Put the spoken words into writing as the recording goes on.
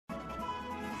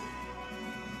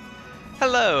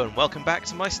Hello and welcome back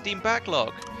to my Steam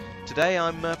backlog. Today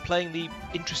I'm playing the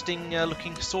interesting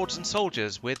looking Swords and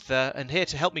Soldiers with, and here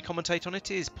to help me commentate on it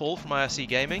is Paul from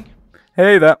ircGaming.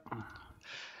 Hey there.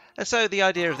 And so the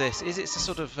idea of this is it's a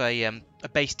sort of a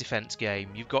base defense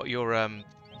game. You've got your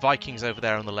Vikings over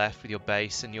there on the left with your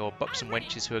base and your bucks and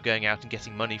wenches who are going out and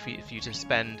getting money for you to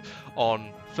spend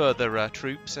on further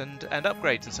troops and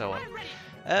upgrades and so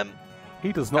on.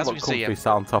 He does not look comfy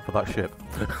sat on top of that ship.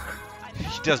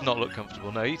 He does not look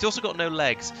comfortable, no. He's also got no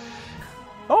legs.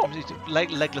 Oh! He's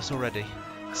legless already.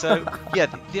 So, yeah,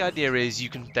 the idea is you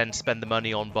can then spend the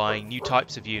money on buying new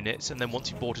types of units, and then once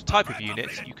you've bought a type of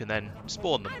unit, you can then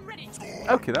spawn them.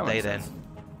 Okay, that makes sense.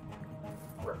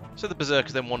 So the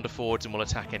Berserkers then wander forwards and will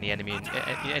attack any enemy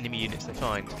units they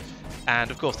find. And,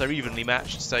 of course, they're evenly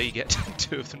matched, so you get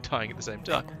two of them dying at the same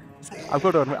time. I've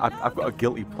got to admit, I've got a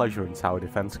guilty pleasure in tower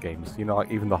defense games. You know,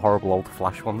 like even the horrible old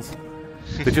Flash ones.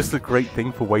 They're just a great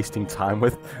thing for wasting time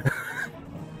with.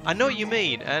 I know what you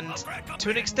mean, and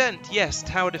to an extent, yes,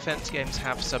 tower defense games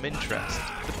have some interest.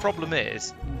 The problem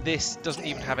is, this doesn't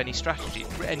even have any strategy,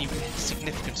 any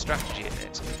significant strategy in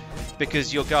it,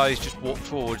 because your guys just walk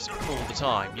forwards all the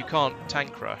time. You can't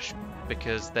tank rush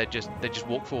because they just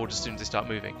walk forward as soon as they start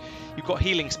moving. You've got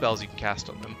healing spells you can cast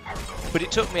on them, but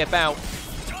it took me about,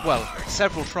 well,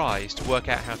 several tries to work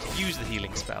out how to use the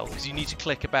healing spell, because you need to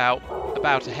click about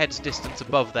a head's distance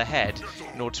above their head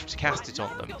in order to cast it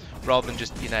on them, rather than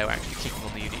just, you know, actually clicking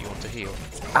on the unit you want to heal.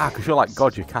 Ah, because you're like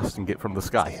God, you're casting it from the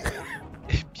sky.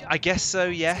 I guess so,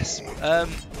 yes.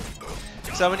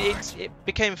 So I mean, it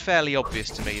became fairly obvious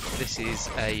to me that this is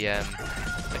a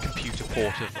computer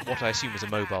port of what I assume is a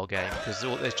mobile game, because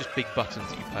there's just big buttons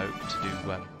that you poke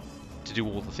to do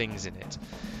all the things in it.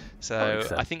 So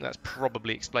I think that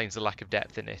probably explains the lack of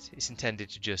depth in it. It's intended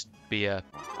to just be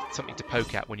something to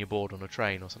poke at when you're bored on a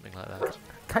train or something like that.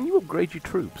 Can you upgrade your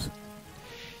troops?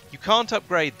 You can't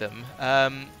upgrade them,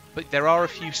 but there are a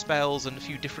few spells and a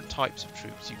few different types of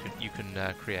troops you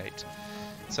can create.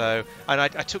 So, and I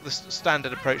took the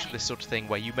standard approach to this sort of thing,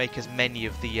 where you make as many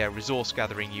of the resource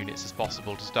gathering units as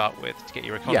possible to start with to get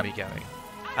your economy going,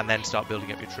 and then start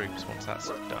building up your troops once that's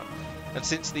done. And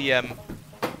since the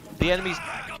enemies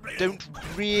don't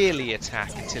really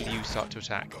attack until you start to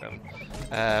attack them,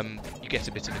 you get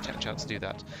a bit of a chance to do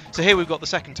that. So here we've got the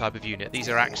second type of unit. These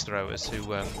are axe throwers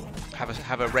who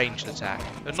have a ranged attack,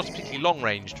 not a particularly long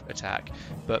ranged attack,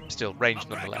 but still ranged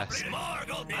nonetheless.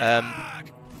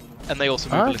 And they also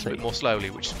move a little bit more slowly,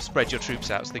 which spreads your troops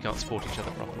out so they can't support each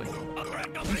other properly.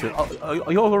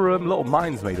 Are your little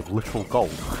mines made of literal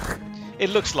gold? It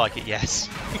looks like it, yes.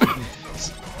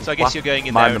 So I guess you're going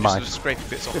in there and just sort of scraping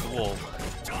bits off the wall.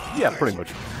 Yeah, pretty much.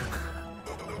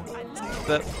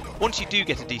 But once you do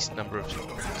get a decent number of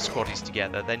squaddies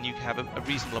together, then you have a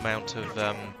reasonable amount of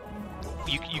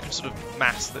you can sort of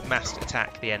mass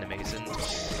attack the enemies, and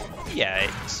yeah,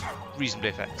 it's reasonably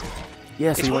effective.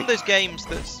 Yeah, so it's one of those games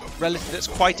that's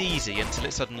quite easy until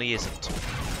it suddenly isn't.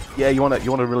 Yeah, you want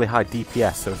a really high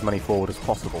DPS, so as many forward as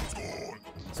possible,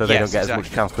 so they don't get as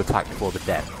much chance to attack before they're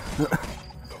dead.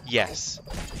 Yes.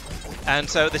 And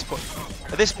so at this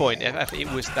point,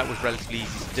 that was relatively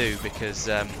easy to do, because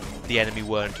the enemy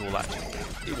wasn't all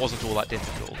that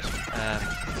difficult,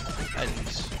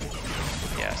 and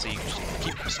yeah, so you just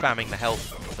keep spamming the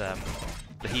health,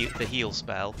 the heal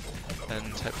spell, and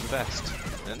hope for the best.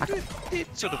 And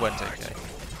it sort of went okay.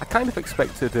 I kind of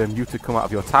expected you to come out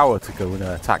of your tower to go and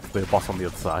attack the boss on the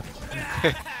other side.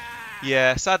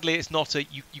 Yeah, sadly it's not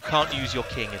you can't use your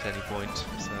king at any point,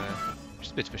 so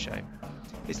just a bit of a shame.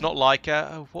 It's not like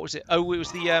what was it? Oh, it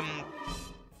was the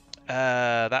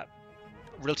that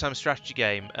real-time strategy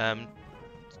game,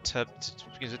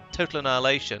 Total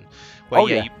Annihilation,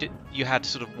 where you had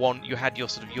sort of you had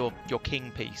your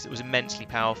king piece that was immensely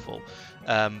powerful,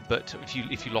 but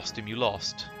if you lost him, you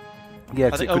lost. Yeah,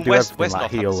 because it could do everything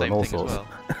like heal and all sorts. Well.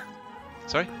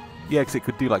 Sorry? Yeah, because it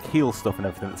could do like heal stuff and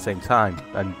everything at the same time,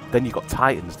 and then you got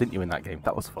Titans, didn't you, in that game?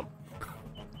 That was fun.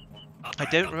 I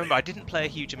don't remember. I didn't play a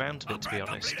huge amount of it, to be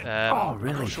honest. Oh,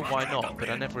 really? I'm not sure why not, but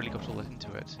I never really got all that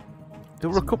into it. There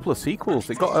were a couple of sequels.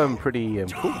 It got pretty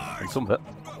cool in some of it.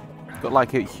 Got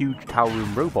like huge tower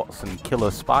room robots and killer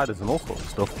spiders and all sorts of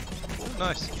stuff.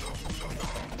 Nice.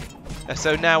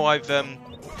 So now I've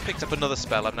picked up another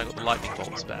spell. I've now got the lightning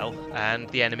bolt spell, and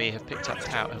the enemy have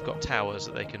got towers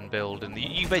that they can build, and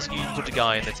you basically put a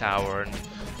guy in the tower, and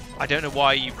I don't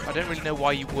really know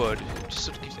why you would. Just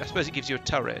sort of I suppose it gives you a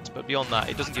turret, but beyond that,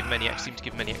 it doesn't seem to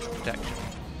give many extra protection.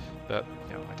 But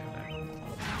you know, I don't know.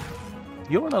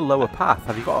 You're on a lower path.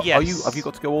 Have you got? Yes. Have you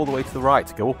got to go all the way to the right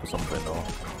to go up or something? Or?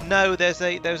 No, there's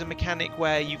a mechanic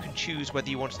where you can choose whether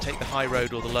you want to take the high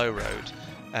road or the low road.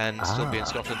 and still be in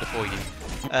Scotland before you.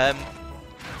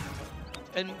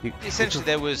 And essentially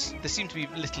there seemed to be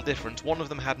little difference. One of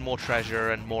them had more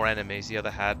treasure and more enemies, the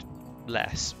other had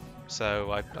less.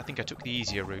 So I think I took the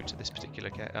easier route to this particular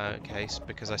case,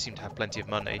 because I seem to have plenty of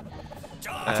money.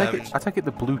 I take it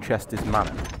the blue chest is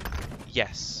mana.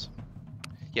 Yes.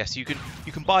 Yes, you can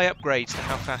buy upgrades to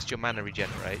how fast your mana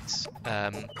regenerates.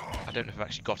 I don't know if I've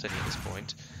actually got any at this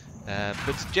point.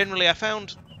 But generally I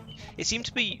found it seemed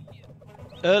to be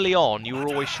early on you were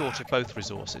always short of both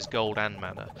resources, gold and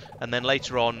mana. And then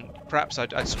later on, perhaps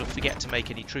I'd sort of forget to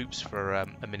make any troops for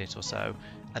a minute or so,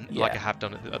 and like I have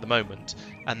done at the moment.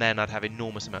 And then I'd have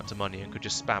enormous amounts of money and could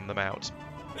just spam them out.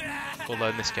 Although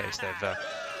in this case they've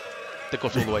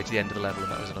got all the way to the end of the level,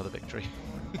 and that was another victory.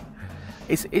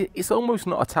 It's almost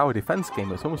not a tower defense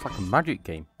game. It's almost like a magic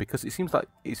game, because it seems like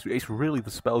it's really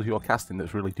the spells you're casting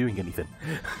that's really doing anything.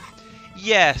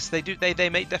 Yes, they do. They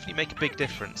definitely make a big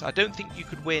difference. I don't think you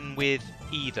could win with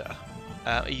either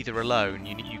alone.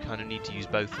 You kind of need to use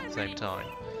both at the same time.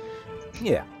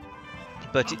 Yeah.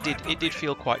 But it did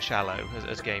feel quite shallow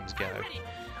as games go.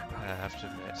 I have to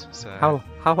admit. So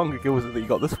how long ago was it that you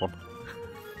got this one?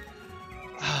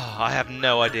 I have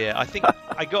no idea. I think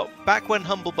I got back when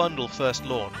Humble Bundle first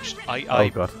launched. I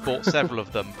bought several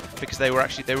of them because they were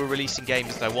releasing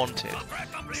games that I wanted.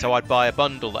 So I'd buy a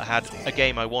bundle that had a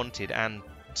game I wanted and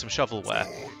some shovelware,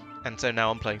 and so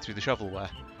now I'm playing through the shovelware.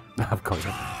 I've got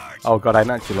it. Oh god, I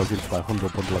hadn't actually logged into my Humble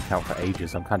Bundle account for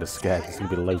ages. I'm kind of scared. There's going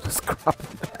to be loads of scrap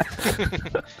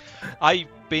in there. I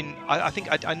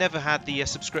think I never had the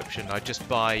subscription. I'd just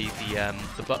buy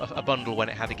a bundle when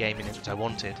it had a game in it that I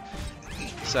wanted.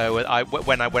 So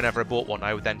whenever I bought one,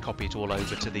 I would then copy it all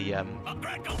over to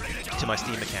my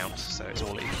Steam account. So it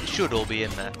should all be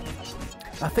in there.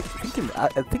 I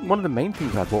think one of the main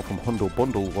things I bought from Humble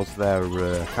Bundle was their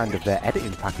kind of their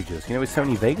editing packages. You know, with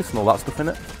Sony Vegas and all that stuff in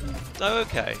it. Oh,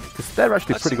 okay. Because they're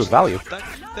actually pretty good value.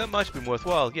 That might have been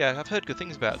worthwhile. Yeah, I've heard good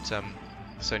things about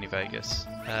Sony Vegas.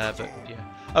 But yeah.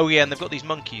 Oh yeah, and they've got these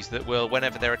monkeys that will,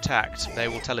 whenever they're attacked, they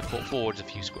will teleport forwards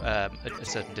a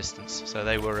certain distance. So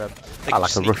they can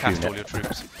like sneak past all your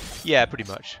troops. Yeah, pretty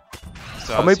much.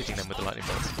 So I was hitting them with the lightning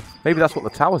bolts. Maybe that's what the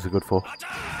towers are good for.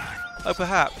 Oh,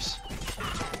 perhaps.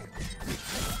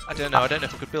 I don't know. I don't know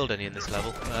if I could build any in this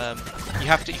level. You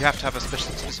have to have a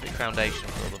specific foundation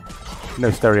for them. No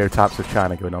stereotypes of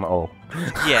China going on at all.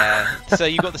 Yeah. So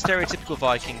you've got the stereotypical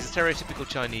Vikings, the stereotypical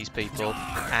Chinese people,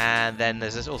 and then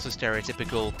there's also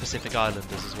stereotypical Pacific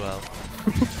Islanders as well.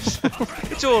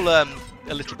 It's all a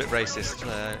little bit racist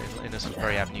in a sort of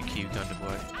very Avenue Q kind of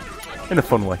way. In a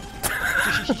fun way.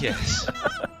 Yes.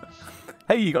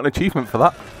 Hey, you got an achievement for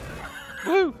that.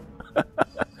 Woo!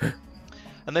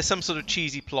 And there's some sort of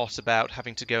cheesy plot about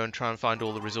having to go and try and find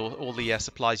all the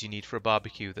supplies you need for a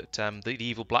barbecue that the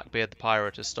evil Blackbeard the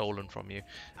pirate has stolen from you.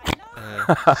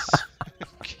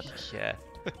 Yeah.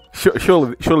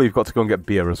 Surely you've got to go and get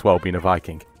beer as well, being a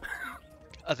Viking.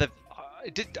 I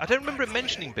don't remember it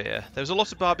mentioning beer. There was a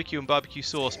lot of barbecue and barbecue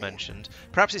sauce mentioned.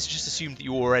 Perhaps it's just assumed that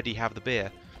you already have the beer.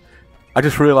 I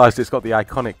just realised it's got the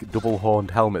iconic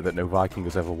double-horned helmet that no Viking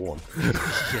has ever worn.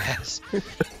 Yes.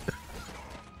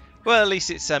 Well, at least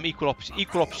it's equal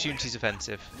opportunities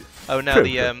offensive. Oh, now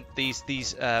True.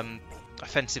 These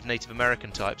offensive Native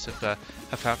American types have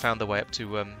found their way up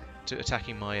to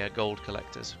attacking my gold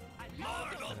collectors.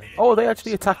 Oh, are they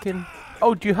actually attacking?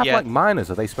 Oh, do you have like miners?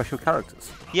 Are they special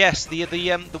characters? Yes, the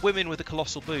women with the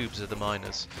colossal boobs are the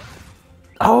miners.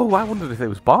 Oh, I wondered if they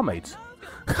was barmaids.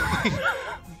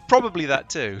 Probably that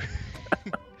too.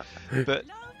 But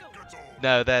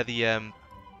no, they're the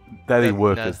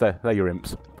workers. No. They're your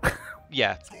imps.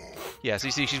 Yeah. Yeah, so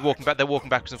you see she's walking back. They're walking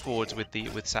backwards and forwards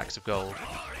with sacks of gold.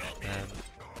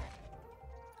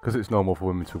 Because it's normal for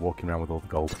women to be walking around with all the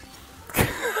gold.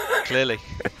 Clearly.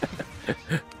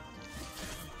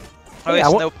 Oh yes,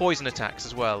 and there were poison attacks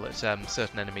as well that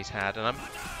certain enemies had, and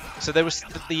so there was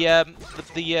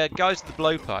the guys with the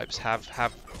blowpipes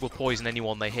will poison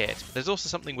anyone they hit. There's also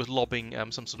something with lobbing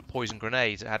some sort of poison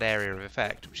grenades that had area of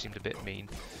effect, which seemed a bit mean.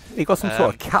 You got some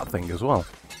sort of cat thing as well.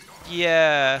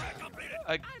 Yeah,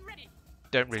 I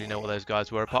don't really know what those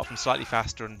guys were, apart from slightly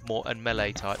faster and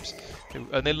melee types,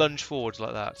 and they lunge forwards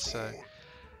like that. So.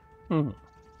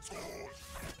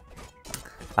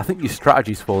 I think your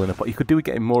strategy's falling apart. You could do with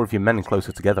getting more of your men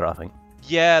closer together, I think.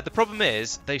 Yeah, the problem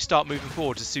is they start moving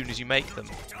forwards as soon as you make them,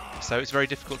 so it's very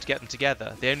difficult to get them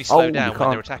together. They only slow down when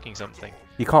they're attacking something.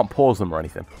 You can't pause them or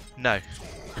anything. No,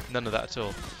 none of that at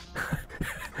all.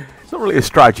 It's not really a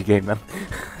strategy game, then.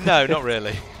 No, not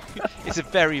really. It's a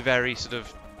very, very sort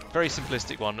of very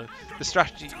simplistic one. The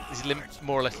strategy is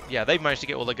more or less, yeah, they've managed to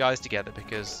get all the guys together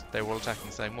because they were all attacking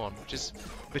the same one, which is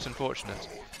a bit unfortunate.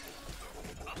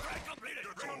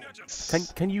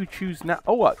 Can you choose now?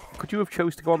 Oh, what? Could you have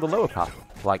chose to go on the lower path?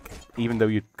 Like, even though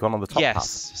you'd gone on the top path?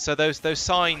 Yes. So those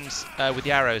signs with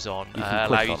the arrows on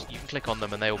allow you. You can click on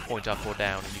them and they will point up or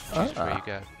down, and you can choose where you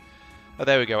go. Oh,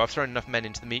 there we go. I've thrown enough men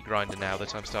into the meat grinder now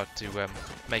that I'm starting to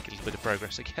make a little bit of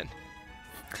progress again.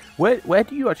 Where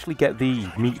do you actually get the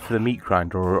meat for the meat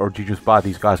grinder, or do you just buy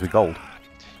these guys with gold?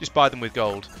 Just buy them with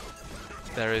gold.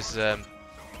 There is.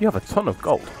 You have a ton of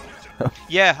gold.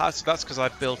 Yeah, that's because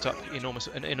I've built up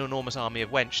an enormous army of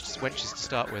wenches to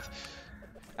start with,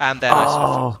 and then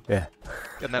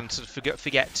and then sort of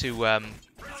forget to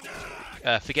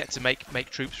make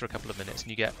troops for a couple of minutes,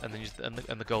 and you get and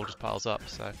the gold just piles up.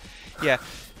 So, yeah,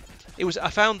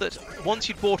 I found that once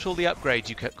you'd bought all the upgrades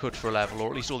you could for a level, or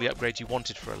at least all the upgrades you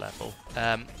wanted for a level,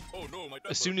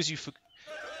 as soon as you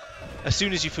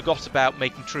forgot about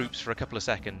making troops for a couple of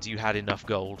seconds, you had enough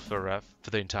gold for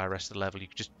the entire rest of the level. You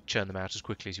could just churn them out as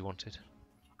quickly as you wanted.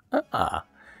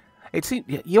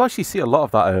 You actually see a lot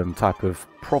of that type of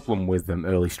problem with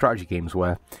early strategy games,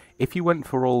 where if you went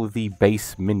for all of the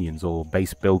base minions or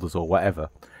base builders or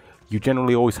whatever, you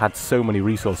generally always had so many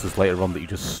resources later on that you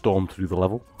just stormed through the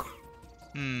level.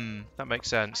 That makes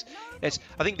sense. I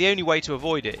think the only way to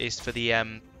avoid it is for the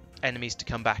enemies to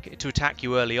come back to attack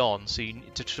you early on, so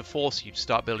to force you to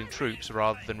start building troops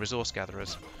rather than resource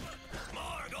gatherers.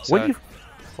 So,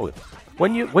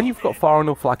 when you've got far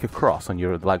enough like across, and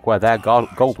you're like where their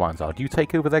gold mines are, do you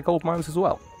take over their gold mines as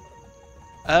well?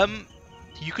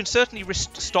 You can certainly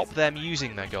stop them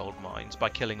using their gold mines by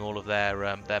killing all of their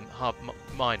hard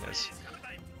miners.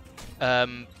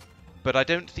 But I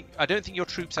don't think your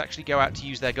troops actually go out to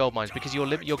use their gold mines, because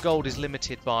your gold is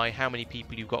limited by how many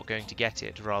people you've got going to get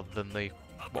it, rather than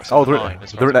what's on the mine.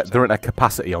 They're in a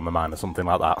capacity on the mine or something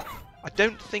like that. I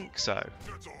don't think so.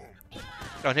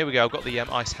 Oh, and here we go. I've got the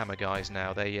ice hammer guys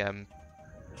now. They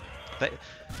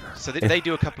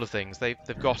do a couple of things. They've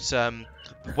got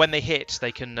when they hit,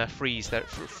 they can freeze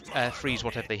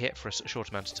whatever they hit for a short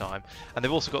amount of time, and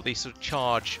they've also got this sort of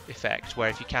charge effect where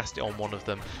if you cast it on one of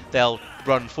them, they'll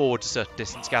run forward a certain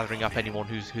distance, gathering up anyone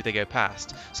who they go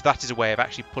past. So that is a way of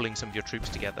actually pulling some of your troops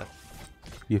together.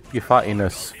 You're fighting a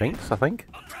sphinx, I think.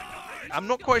 I'm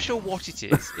not quite sure what it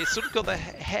is. It's sort of got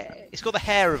it's got the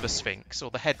hair of a sphinx, or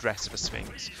the headdress of a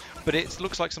sphinx, but it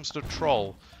looks like some sort of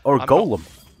troll. Or a golem.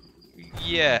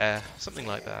 Yeah, something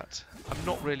like that. I'm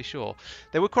not really sure.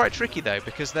 They were quite tricky though,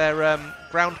 because their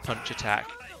ground punch attack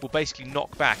will basically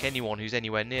knock back anyone who's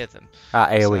anywhere near them.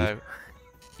 AoE. So,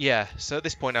 yeah, so at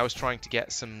this point I was trying to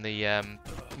get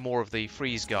more of the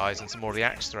freeze guys and some more of the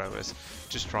axe throwers,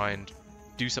 just try and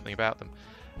do something about them.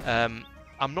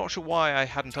 I'm not sure why I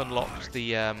hadn't unlocked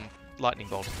the lightning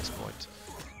bolt at this point.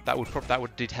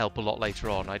 That did help a lot later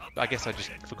on. I guess I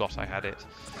just forgot I had it.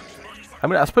 I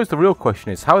mean, I suppose the real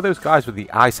question is, how are those guys with the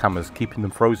ice hammers keeping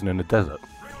them frozen in the desert?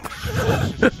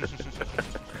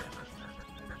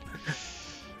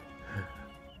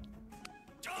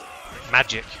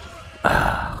 Magic.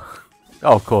 Oh,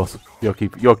 of course. You're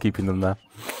keeping them there.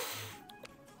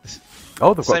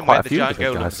 Oh, they've got quite a few of those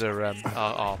guys. Same way the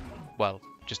giant golems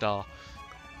just are.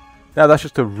 No, that's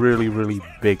just a really, really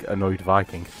big annoyed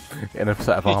Viking in a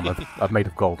set of armour I've made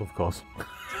of gold, of course.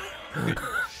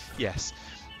 Yes.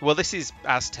 Well, this is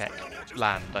Aztec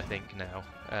land, I think, now.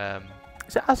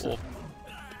 Is it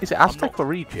Aztec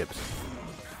or Egypt?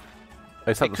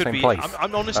 Is that the same place?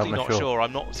 I'm honestly not sure.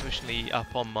 I'm not sufficiently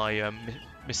up on my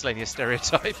miscellaneous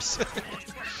stereotypes.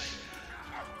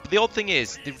 But the odd thing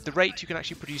is, the rate you can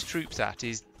actually produce troops at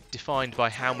is defined by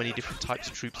how many different types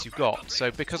of troops you've got.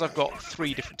 So because I've got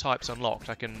 3 different types unlocked,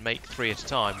 I can make 3 at a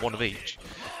time, 1 of each.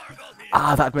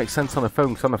 Ah, that makes sense on a phone,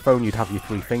 because on a phone you'd have your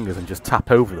 3 fingers and just tap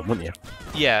over them, wouldn't you?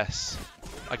 Yes,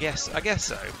 I guess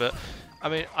so. But I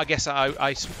mean, I guess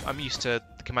I'm used to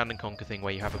the Command and Conquer thing,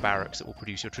 where you have a barracks that will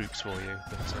produce your troops for you.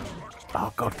 But,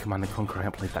 oh God, Command and Conquer! I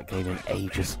haven't played that game in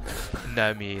ages.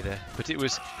 No, me either. But it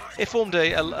formed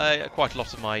quite a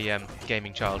lot of my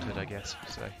gaming childhood, I guess.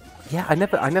 So. Yeah, I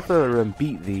never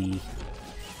beat the.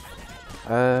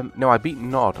 No, I beat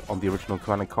Nod on the original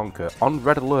Command & Conquer. On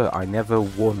Red Alert, I never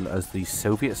won as the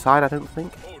Soviet side, I don't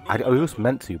think. I was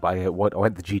meant to, but I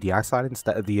went the GDI side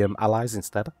instead of the Allies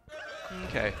instead.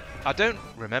 Okay. I don't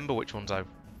remember which ones I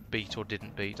beat or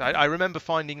didn't beat. I remember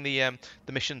finding the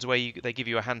missions where they give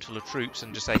you a handful of troops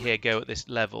and just say, here, go at this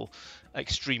level.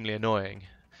 Extremely annoying.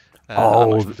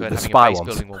 The spy ones.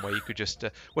 Building one where you could just...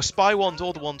 spy ones,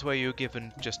 or the ones where you were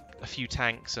given just a few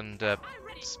tanks and...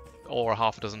 or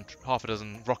half a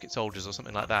dozen rocket soldiers or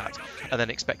something like that, and then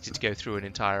expected to go through an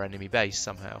entire enemy base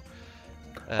somehow.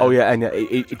 Oh yeah, and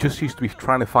it just used to be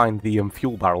trying to find the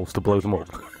fuel barrels to blow them up.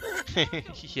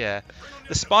 Yeah,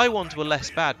 the spy ones were less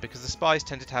bad because the spies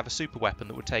tended to have a super weapon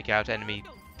that would take out enemy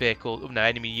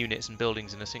enemy units and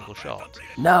buildings in a single shot.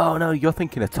 No, you're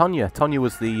thinking of Tonya. Tonya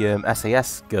was the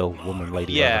SAS girl, woman,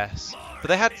 lady. Yes, but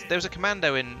there was a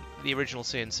commando in the original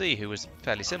CNC who was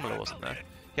fairly similar, wasn't there?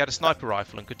 He had a sniper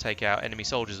rifle and could take out enemy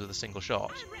soldiers with a single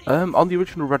shot. On the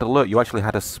original Red Alert, you actually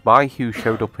had a spy who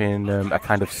showed up in a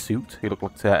kind of suit. He looked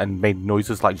like and made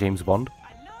noises like James Bond.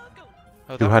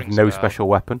 Who had no special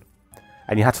weapon,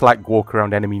 and you had to like walk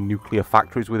around enemy nuclear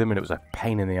factories with him, and it was a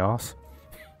pain in the arse.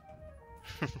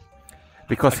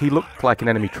 Because he looked like an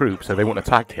enemy troop, so they wouldn't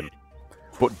attack him.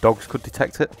 But dogs could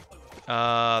detect it.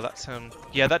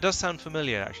 That does sound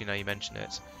familiar. Actually, now you mention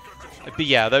it. But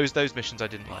yeah, those missions I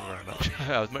didn't like very much.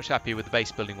 I was much happier with the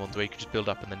base building ones where you could just build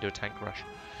up and then do a tank rush.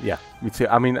 Yeah, me too.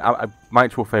 I mean, my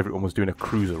actual favourite one was doing a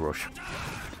cruiser rush.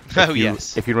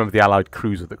 Yes. If you remember the Allied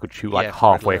cruiser that could shoot like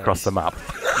halfway across the map.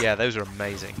 Yeah, those are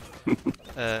amazing.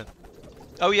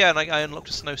 Oh yeah, and I unlocked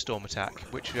a snowstorm attack,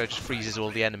 which just freezes all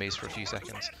the enemies for a few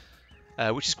seconds.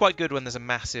 Which is quite good when there's a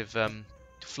massive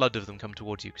flood of them come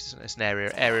towards you, because it's an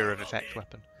area of effect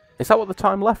weapon. Is that what the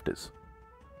time left is?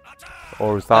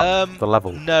 Or is that the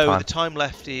level? No, time? The time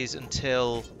left is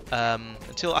until I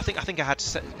think I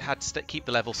had to keep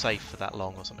the level safe for that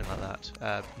long or something like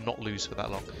that. Not lose for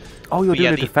that long. Oh, you're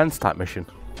doing a defense type mission.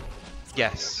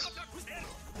 Yes.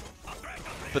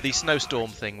 But the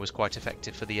snowstorm thing was quite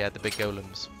effective for the big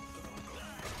golems.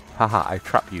 Haha! I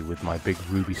trap you with my big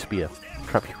ruby spear.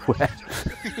 Trap you where?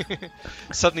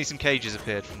 Suddenly, some cages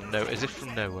appeared as if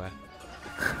from nowhere.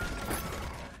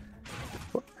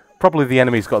 Probably the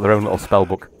enemy's got their own little spell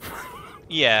book.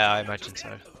 Yeah, I imagine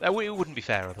so. It wouldn't be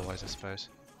fair otherwise, I suppose.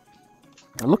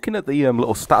 Looking at the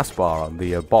little status bar on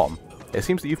the bottom, it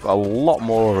seems that you've got a lot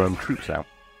more troops out.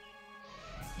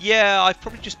 Yeah, I've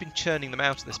probably just been churning them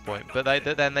out at this point, but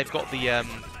then they've got the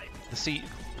siege.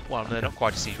 Well, they're not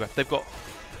quite a siege weapon. They've got.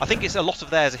 I think it's a lot of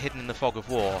theirs are hidden in the fog of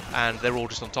war, and they're all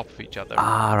just on top of each other.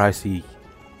 Ah, I see.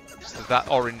 So that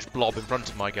orange blob in front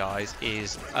of my guys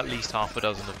is at least half a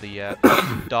dozen of the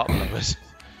dart blowers.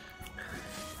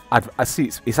 I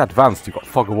see it's advanced. You've got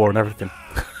fog of war and everything.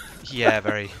 Yeah,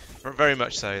 very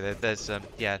much so. There's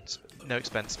no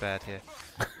expense spared here.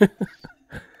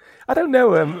 I don't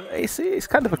know. It's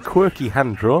kind of a quirky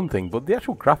hand-drawn thing, but the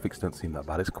actual graphics don't seem that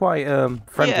bad. It's quite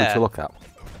friendly to look at.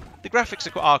 The graphics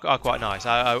are quite nice.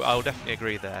 I'll definitely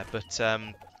agree there. But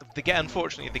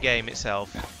unfortunately, the game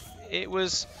itself, it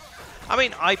was. I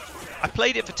mean, I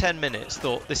played it for 10 minutes,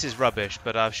 thought this is rubbish,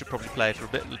 but I should probably play it for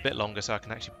a bit longer so I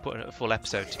can actually put a full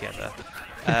episode together.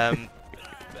 And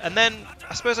then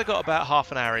I suppose I got about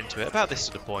half an hour into it, about this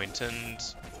sort of point, and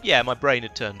yeah, my brain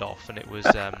had turned off, and it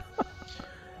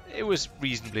was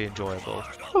reasonably enjoyable.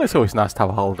 Well, it's always nice to have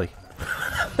a holiday.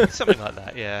 Something like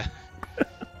that, yeah.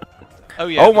 Oh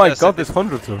yeah. Oh my God, there's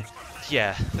hundreds of them.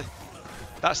 Yeah,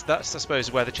 that's I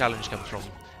suppose where the challenge comes from.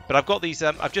 But I've got these.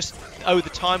 The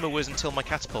timer was until my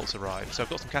catapults arrive, so I've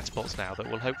got some catapults now that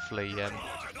will hopefully, I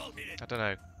don't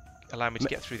know, allow me to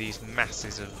get through these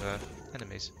masses of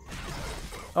enemies.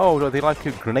 Oh, no, they like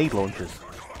grenade launchers.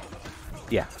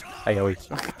 Yeah, AOE.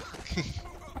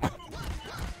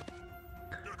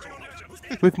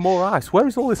 With more ice. Where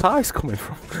is all this ice coming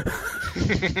from?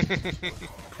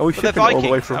 Are we shipping it all the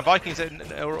way from? Vikings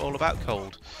are all about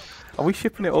cold. Are we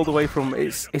shipping it all the way from?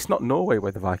 It's not Norway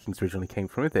where the Vikings originally came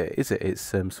from, is it? Is it?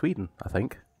 It's Sweden, I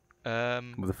think.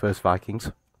 With the first Vikings.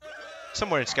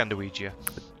 Somewhere in Scandinavia.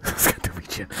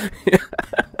 Scandinavia.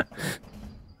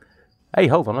 Hey,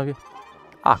 hold on, have you?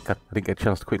 I didn't get a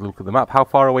chance to quickly look at the map. How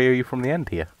far away are you from the end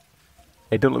here?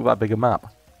 It don't look that big a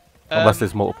map, unless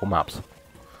there's multiple maps.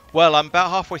 Well, I'm about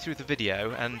halfway through the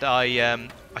video, and I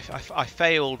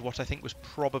failed what I think was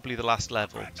probably the last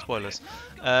level. Spoilers.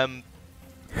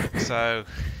 So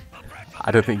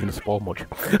I don't think you're gonna spoil much.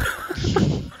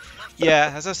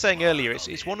 Yeah, as I was saying earlier,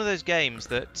 it's one of those games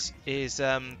that is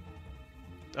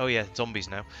oh yeah, zombies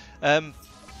now.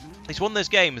 It's one of those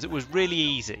games that was really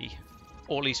easy,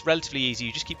 or at least relatively easy.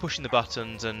 You just keep pushing the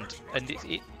buttons, and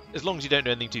it as long as you don't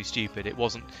do anything too stupid, it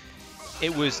was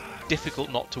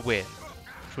difficult not to win.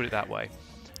 Put it that way.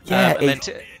 Yeah.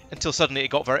 Until suddenly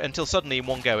in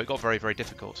one go it got very, very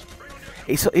difficult.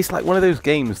 It's like one of those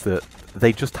games that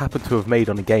they just happened to have made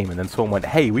on a game, and then someone went,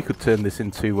 "Hey, we could turn this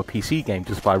into a PC game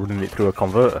just by running it through a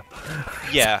converter."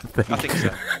 Yeah, I think so.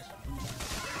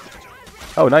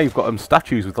 Oh, now you've got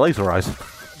statues with laser eyes.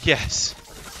 Yes.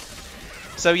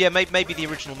 So yeah, maybe the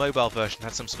original mobile version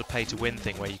had some sort of pay-to-win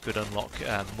thing where you could unlock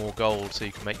more gold so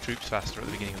you can make troops faster at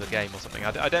the beginning of the game or something.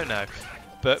 I don't know.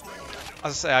 But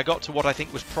as I say, I got to what I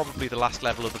think was probably the last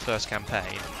level of the first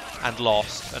campaign and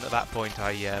lost. And at that point,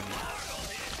 I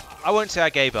won't say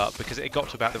I gave up because it got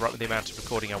to about the amount of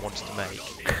recording I wanted to make.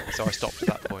 So I stopped at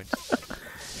that point.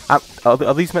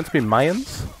 Are these meant to be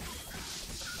Mayans?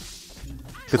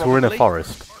 Because we're in a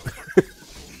forest.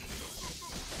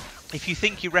 If you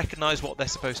think you recognise what they're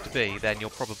supposed to be, then you're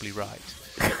probably right,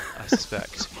 I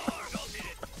suspect.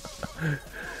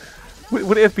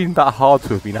 Would it have been that hard to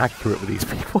have been accurate with these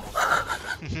people?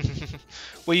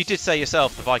 Well, you did say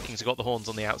yourself the Vikings have got the horns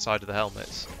on the outside of the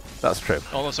helmets. That's true.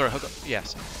 Oh, no, sorry,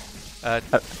 yes. And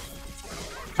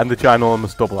the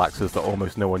ginormous double axes that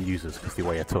almost no one uses because they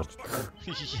weigh a ton.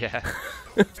 Yeah.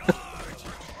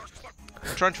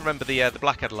 I'm trying to remember the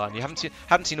Blackadder line. You haven't seen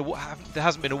there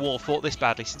hasn't been a war fought this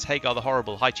badly since Hagar the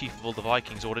Horrible, High Chief of all the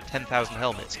Vikings, ordered 10,000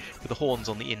 helmets with the horns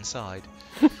on the inside.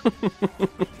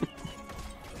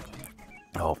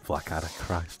 Oh, Blackadder,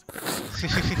 Christ.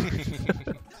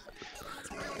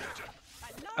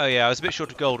 Oh yeah, I was a bit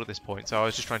short of gold at this point, so I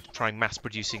was just trying mass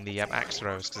producing the axe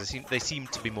throwers because they seem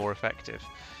to be more effective,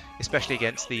 especially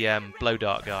against the blow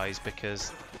dart guys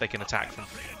because they can attack from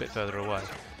a bit further away.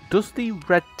 Does the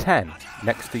red 10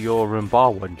 next to your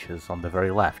bar wenches on the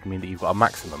very left mean that you've got a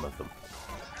maximum of them?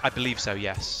 I believe so,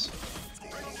 yes.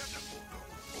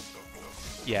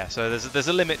 Yeah, so there's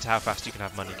a limit to how fast you can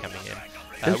have money coming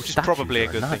in, which is probably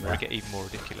a good thing where it get even more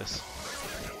ridiculous.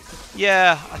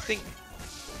 Yeah, I think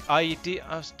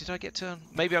did I get to?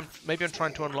 Maybe I'm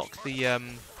trying to unlock the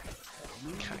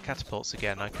catapults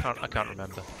again. I can't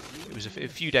remember. It was a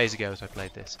few days ago as I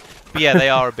played this. But yeah, they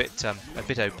are a bit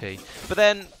OP. But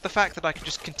then the fact that I can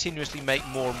just continuously make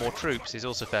more and more troops is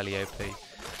also fairly OP.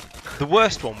 The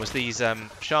worst one was these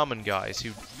shaman guys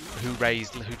who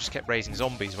just kept raising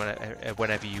zombies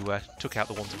whenever you took out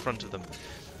the ones in front of them.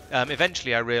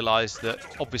 Eventually I realised that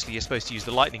obviously you're supposed to use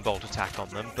the lightning bolt attack on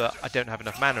them, but I don't have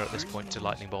enough mana at this point to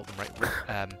lightning bolt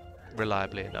them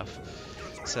reliably enough.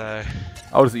 So.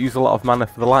 Oh, does it use a lot of mana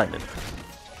for the lightning?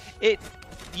 It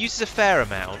uses a fair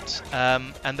amount,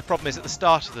 and the problem is at the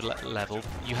start of the level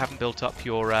you haven't built up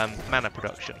your mana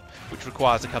production, which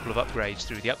requires a couple of upgrades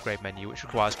through the upgrade menu, which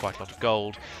requires quite a lot of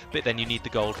gold. But then you need the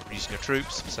gold for producing your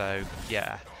troops, so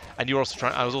yeah. And I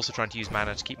was also trying to use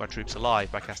mana to keep my troops alive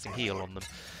by casting heal on them.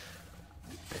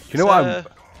 Do you know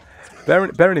what?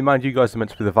 Bearing in mind you guys are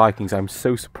meant to be the Vikings, I'm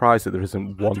so surprised that there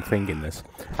isn't one thing in this,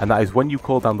 and that is when you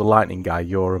call down the lightning guy,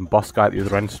 your boss guy at the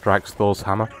other end strikes Thor's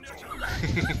hammer.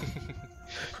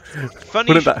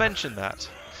 Funny you should mention that.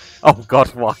 Oh God,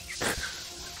 why?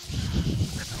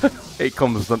 It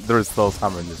comes. There is Thor's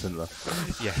hammer in this, isn't there?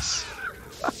 Yes.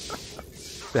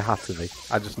 There has to be.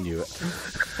 I just knew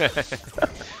it.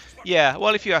 Yeah.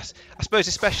 Well, if you ask, I suppose,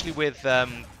 especially with a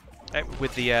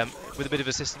bit of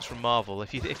assistance from Marvel,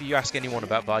 if you ask anyone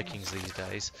about Vikings these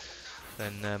days,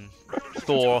 then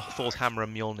Thor's hammer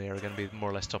and Mjolnir are going to be more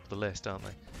or less top of the list, aren't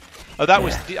they? Oh, that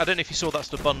was. I don't know if you saw that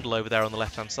sort of bundle over there on the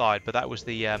left-hand side, but that was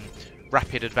the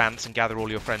rapid advance and gather all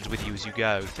your friends with you as you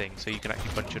go thing, so you can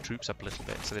actually bunch your troops up a little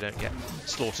bit, so they don't get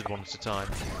slaughtered one at a time.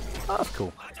 Oh, that's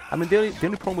cool. I mean, the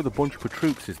only problem with a bunch of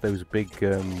troops is those big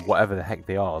whatever the heck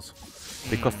they are,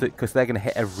 because they're going to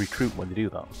hit every troop when they do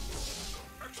that.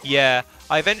 Yeah,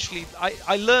 I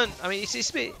learned. I mean,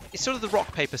 it's sort of the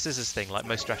rock paper scissors thing, like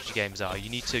most strategy games are. You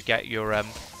need to get your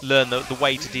learn the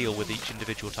way to deal with each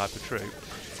individual type of troop.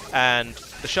 And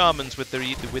the shamans with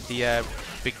the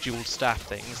big jeweled staff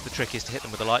things, the trick is to hit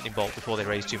them with a lightning bolt before they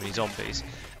raise too many zombies.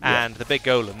 Yeah. And the big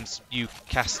golems, you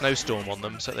cast snowstorm on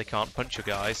them so they can't punch your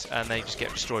guys, and they just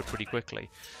get destroyed pretty quickly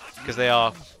because they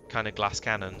are kind of glass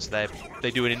cannons.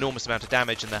 They do an enormous amount of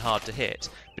damage and they're hard to hit.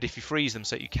 But if you freeze them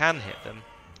so you can hit them,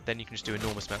 then you can just do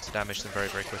enormous amounts of damage to them very,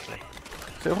 very quickly.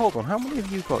 So hold on, how many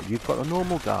have you got? You've got the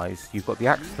normal guys, you've got the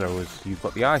axe throwers, you've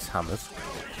got the ice hammers,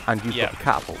 and you've got the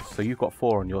catapults. So you've got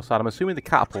 4 on your side. I'm assuming the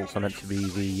catapults are meant to be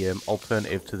the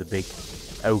alternative to the big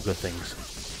ogre things.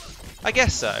 I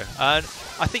guess so. And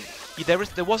I think there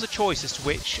was a choice as to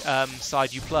which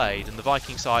side you played, and the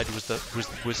Viking side was sort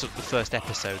of the first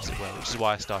episodes as well, which is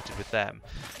why I started with them.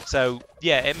 So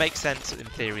yeah, it makes sense that in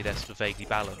theory they're sort of vaguely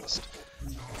balanced.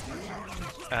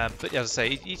 But as I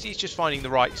say, it's just finding the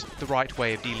right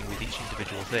way of dealing with each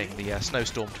individual thing. The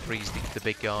snowstorm to freeze the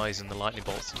big guys, and the lightning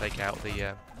bolts to take out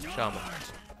the shaman.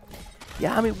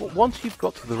 Yeah, I mean, once you've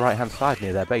got to the right-hand side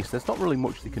near their base, there's not really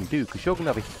much they can do, because you're going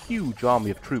to have a huge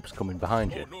army of troops coming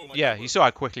behind you. Yeah, you saw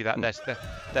how quickly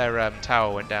their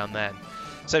tower went down then.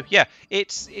 So yeah,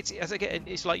 it's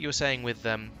like you were saying with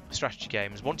strategy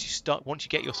games. Once you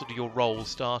get your role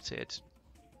started,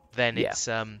 then it's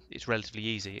relatively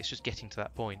easy. It's just getting to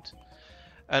that point.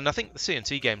 And I think the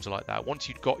CNC games are like that. Once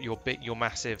you've got your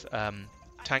massive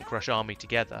tank rush army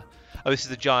together. Oh, this is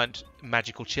the giant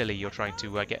magical chili you're trying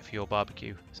to get for your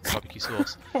barbecue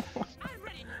sauce.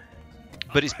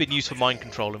 But it's been used for mind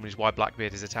control, and which is why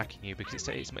Blackbeard is attacking you, because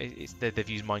they've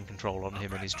used mind control on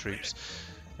him and his troops.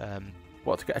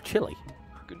 What, to get a chili?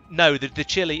 No,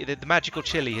 the magical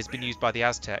chili has been used by the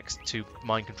Aztecs to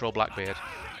mind control Blackbeard.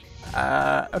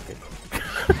 Okay.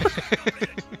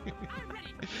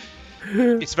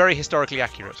 It's very historically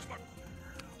accurate.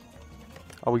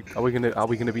 Are we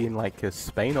gonna be in like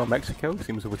Spain or Mexico?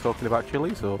 Seems that we're talking about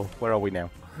chilies, or where are we now?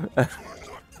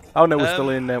 Oh no, we're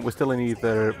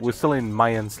still in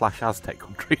Mayan/Aztec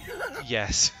country.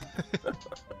 Yes.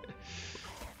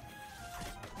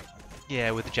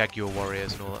 Yeah, with the Jaguar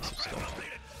warriors and all that sort of stuff.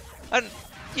 And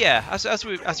yeah,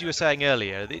 as you were saying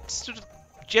earlier, it's sort of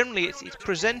generally it's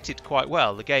presented quite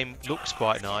well. The game looks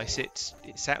quite nice.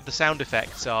 The sound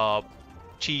effects are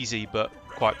cheesy but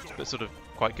sort of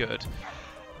quite good.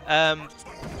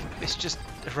 It's just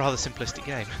a rather simplistic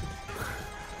game.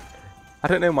 I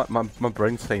don't know, my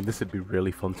brain's saying this would be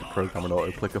really fun to program an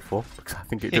auto-clicker for, because I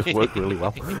think it just worked really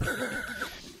well.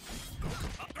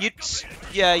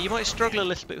 You might struggle a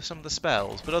little bit with some of the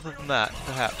spells, but other than that,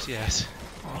 perhaps, yes.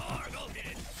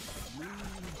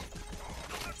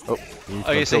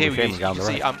 Oh yeah, so here you can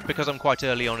see, because I'm quite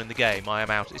early on in the game, I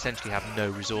am essentially have no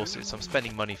resources, so I'm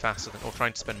spending money faster or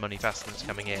trying to spend money faster than it's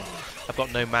coming in. I've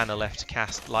got no mana left to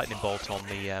cast Lightning Bolt on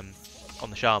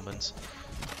the Shamans,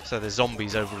 so there's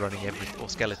zombies overrunning or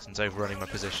skeletons overrunning my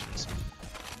positions,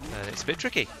 and it's a bit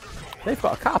tricky. They've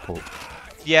got a catapult.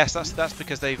 Yes, that's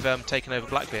because they've taken over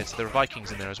Blackbeard, so there are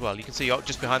Vikings in there as well. You can see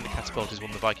just behind the catapult is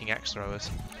one of the Viking axe throwers.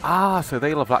 Ah, so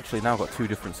they'll have actually now got two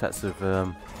different sets of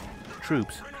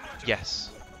troops. Yes.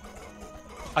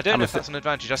 I don't know if that's an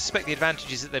advantage. I suspect the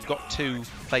advantage is that they've got two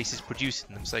places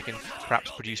producing them, so they can perhaps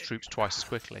produce troops twice as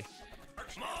quickly.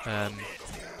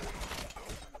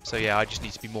 So yeah, I just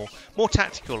need to be more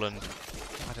tactical and,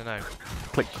 I don't know.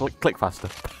 Click faster.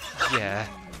 Yeah.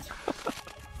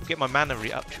 Get my mana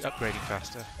upgrading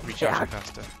faster, recharging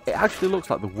faster. It actually looks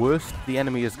like the worst the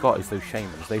enemy has got is those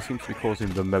Shamans. They seem to be causing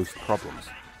the most problems.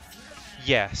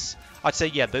 Yes. I'd say,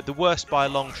 yeah, the worst by a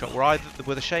long shot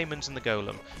were the Shamans and the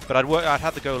Golem. But I'd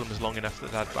had the Golems long enough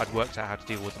that I'd worked out how to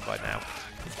deal with them by now.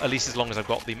 At least as long as I've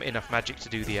got enough magic to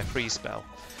do the freeze spell.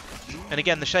 And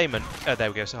again, the Shaman... Oh,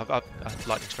 there we go, so I've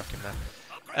lightning struck him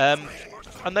there.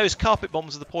 And those carpet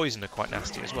bombs of the poison are quite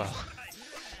nasty as well.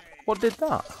 What did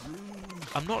that?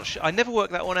 I'm not sure. I never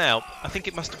worked that one out. I think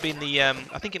it must have been the...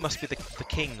 I think it must be the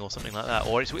king or something like that.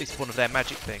 Or it's one of their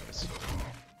magic things.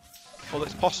 Well,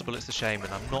 it's possible it's the Shaman.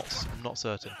 I'm not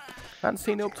certain. I haven't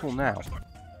seen it up till now.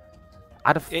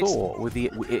 I'd have thought with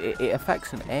it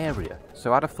affects an area,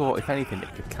 so I'd have thought if anything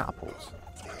it could catapults,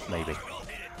 maybe.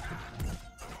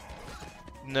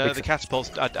 No, the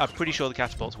catapults. I'm pretty sure the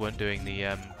catapults weren't doing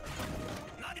the.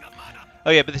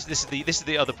 Oh yeah, but this is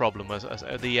the other problem was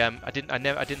I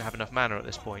didn't have enough mana at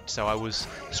this point, so I was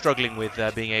struggling with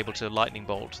being able to lightning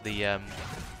bolt the.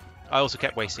 I also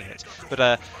kept wasting it, but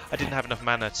I didn't have enough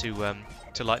mana to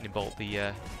lightning bolt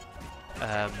the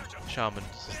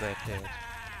shamans as they appeared.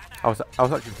 I was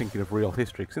actually thinking of real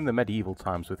history, because in the medieval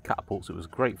times with catapults it was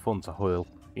great fun to hurl,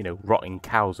 rotting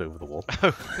cows over the wall.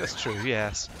 Oh, that's true.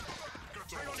 Yes.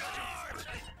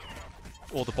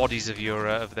 Or the bodies of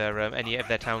any of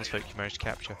their townsfolk you managed to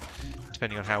capture,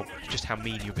 depending on how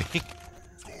mean you're being.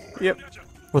 Yep.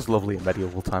 It was lovely in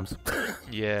medieval times.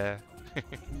 Yeah.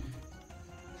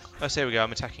 Oh, so here we go.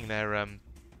 I'm attacking their.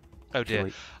 Oh dear.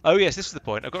 Chile. Oh yes, this is the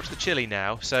point. I've got to the Chile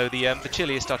now, so the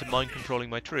Chile has started mind controlling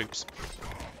my troops,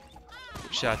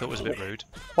 which I thought was a bit rude.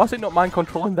 Why is it not mind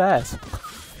controlling theirs?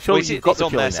 Surely well, it's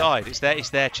on their side. It's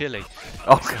their Chile.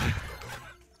 Okay.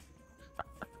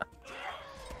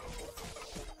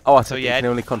 Oh, I thought you can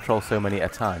only control so many at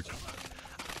a time.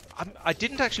 I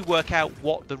didn't actually work out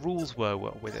what the rules were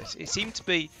with it. It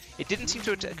didn't seem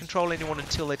to control anyone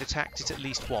until they'd attacked it at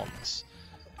least once.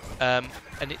 But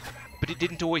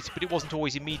it wasn't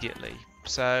always immediately.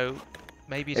 So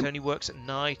maybe it only works at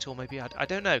night, or maybe I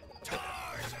don't know.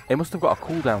 It must have got a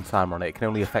cooldown time on it. It can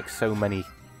only affect so many,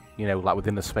 like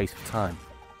within the space of time.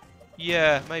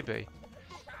 Yeah, maybe.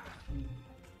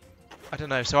 I don't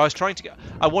know. So I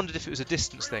wondered if it was a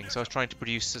distance thing. So I was trying to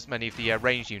produce as many of the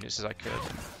ranged units as I could.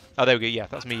 Oh, there we go. Yeah,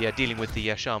 that's me dealing with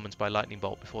the shamans by lightning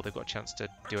bolt before they've got a chance to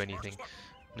do anything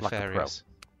nefarious.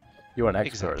 You're an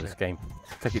expert at this game.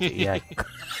 Take it to EA.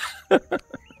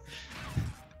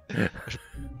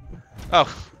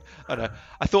 Oh no,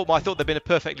 I thought there'd been a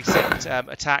perfectly set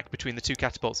attack between the two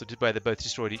catapults where they both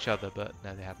destroyed each other, but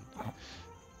no, they hadn't.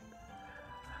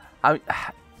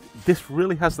 This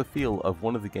really has the feel of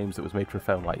one of the games that was made for a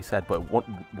phone, like you said, but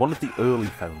one of the early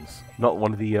phones, not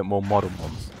one of the more modern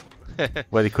ones,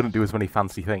 where they couldn't do as many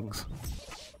fancy things.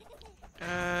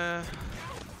 I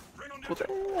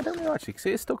don't know actually, because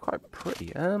it's still quite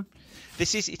pretty.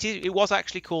 It was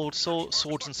actually called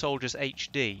Swords and Soldiers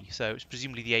HD, so it's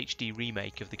presumably the HD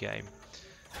remake of the game.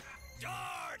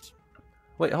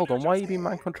 Wait, hold on. Why are you being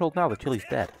mind controlled now? The chili's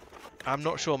dead. I'm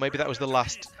not sure. Maybe that was the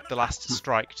last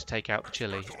strike to take out the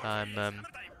chili. I'm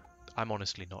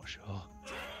honestly not sure.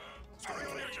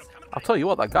 I'll tell you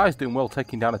what, that guy's doing well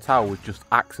taking down a tower with just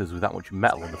axes with that much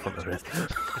metal in the front of it.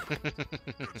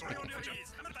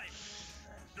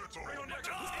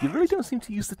 You really don't seem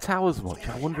to use the towers much.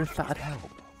 I wonder if that'd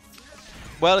help.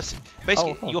 Well, it's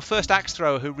basically your first axe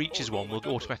thrower who reaches one will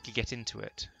automatically get into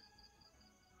it.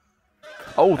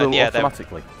 Oh, they'll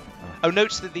automatically. Oh,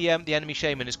 notice that the enemy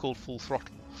shaman is called Full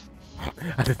Throttle.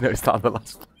 I didn't notice that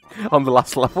on the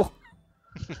last level.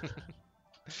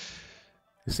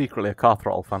 You're secretly a car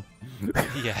throttle fan.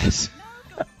 Yes.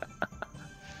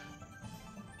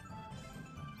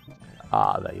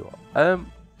 There you are.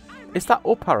 Is that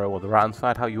up arrow on the right hand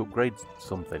side how you upgrade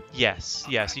something? Yes.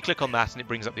 You click on that and it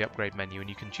brings up the upgrade menu and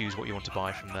you can choose what you want to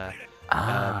buy from there.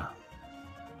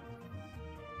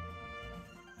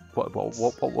 What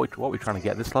are we trying to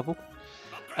get this level?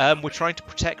 We're trying to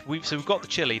protect. So we've got the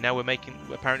chili. Now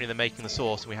apparently they're making the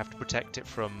sauce, and we have to protect it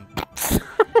from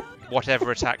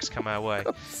whatever attacks come our way,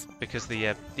 because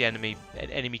the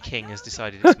enemy king has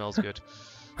decided it smells good.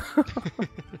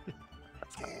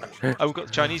 Oh, we've got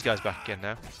the Chinese guys back again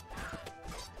now.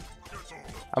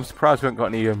 I'm surprised we haven't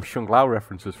got any Shung Lao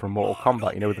references from Mortal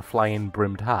Kombat. You know, with the flying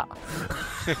brimmed hat.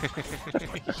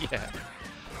 Yeah.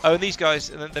 Oh, and these guys,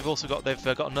 they've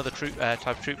got another type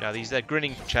of troop now. These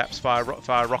grinning chaps fire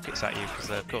rockets at you because,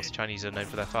 of course, the Chinese are known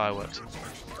for their fireworks.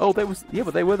 Oh,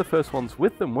 but they were the first ones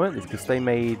with them, weren't they? Because they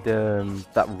made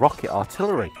that rocket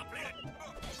artillery.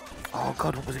 Oh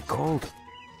God, what was it called?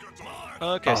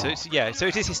 Okay, so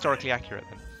it is historically accurate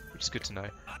then, which is good to know.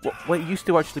 Well, it used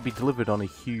to actually be delivered on a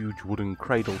huge wooden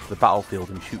cradle to the battlefield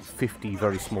and shoot 50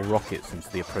 very small rockets into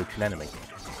the approaching enemy.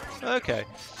 Okay.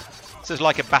 So it's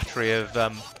like a battery of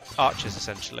archers,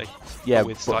 essentially. Yeah,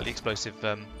 with slightly explosive.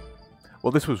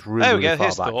 Well, this was really, really far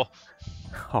here's back. Thor.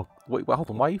 Oh, wait,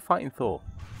 hold on. Why are you fighting Thor?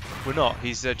 We're not.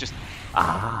 He's just.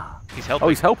 He's helping. Oh,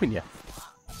 he's helping you.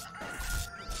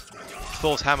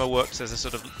 Thor's hammer works as a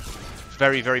sort of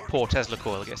very, very poor Tesla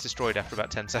coil. It gets destroyed after about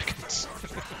 10 seconds.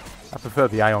 I prefer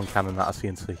the ion cannon that I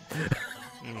CNC.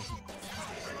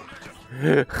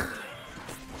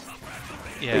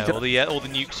 Yeah, all the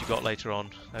nukes you got later on.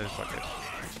 That was quite good.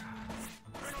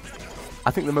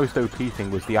 I think the most OP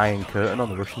thing was the Iron Curtain on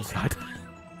the Russian side.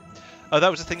 Oh, that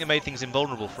was the thing that made things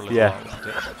invulnerable for a little while, wasn't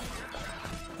it?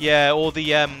 Yeah, or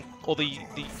the what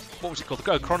was it called?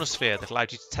 The chronosphere that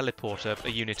allowed you to teleport a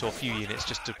unit or a few units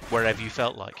just to wherever you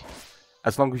felt like.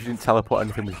 As long as you didn't teleport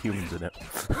anything with humans in it.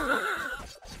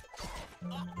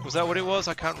 Was that what it was?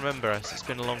 I can't remember. It's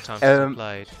been a long time since I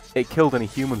played. It killed any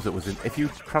humans that was in. If you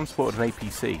transported an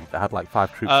APC that had like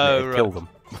 5 troops in it, it killed them.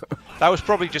 That was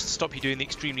probably just to stop you doing the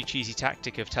extremely cheesy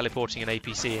tactic of teleporting an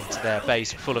APC into their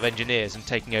base full of engineers and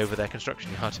taking over their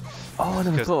construction yard. Oh, I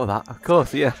never thought of that. Of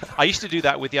course, yeah. I used to do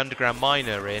that with the underground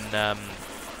miner in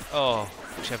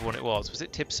whichever one it was. Was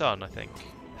it Tib Sun? I think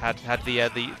had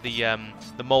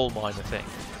the mole miner thing.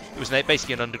 It was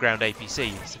basically an underground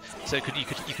APC, so you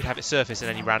could have it surface at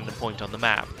any random point on the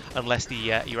map, unless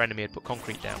your enemy had put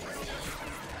concrete down.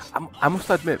 I must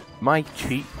admit, my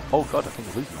cheat. Oh God, I think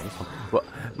I'm losing on this one. But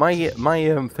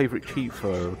my favourite cheat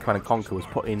for Command & Conquer was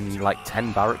putting like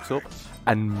 10 barracks up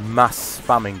and mass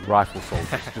spamming rifle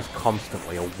soldiers, just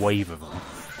constantly a wave of them.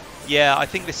 Yeah, I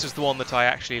think this was the one that I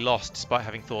actually lost despite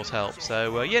having Thor's help.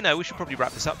 So we should probably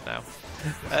wrap this up now.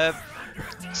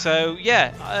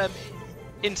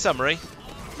 In summary,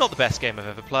 not the best game I've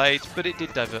ever played, but it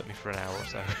did divert me for an hour or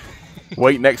so.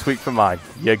 Wait next week for mine.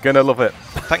 You're gonna love it.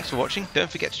 Thanks for watching.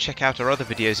 Don't forget to check out our other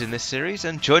videos in this series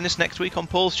and join us next week on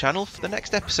Paul's channel for the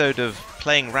next episode of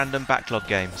Playing Random Backlog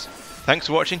Games. Thanks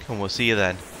for watching and we'll see you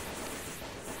then.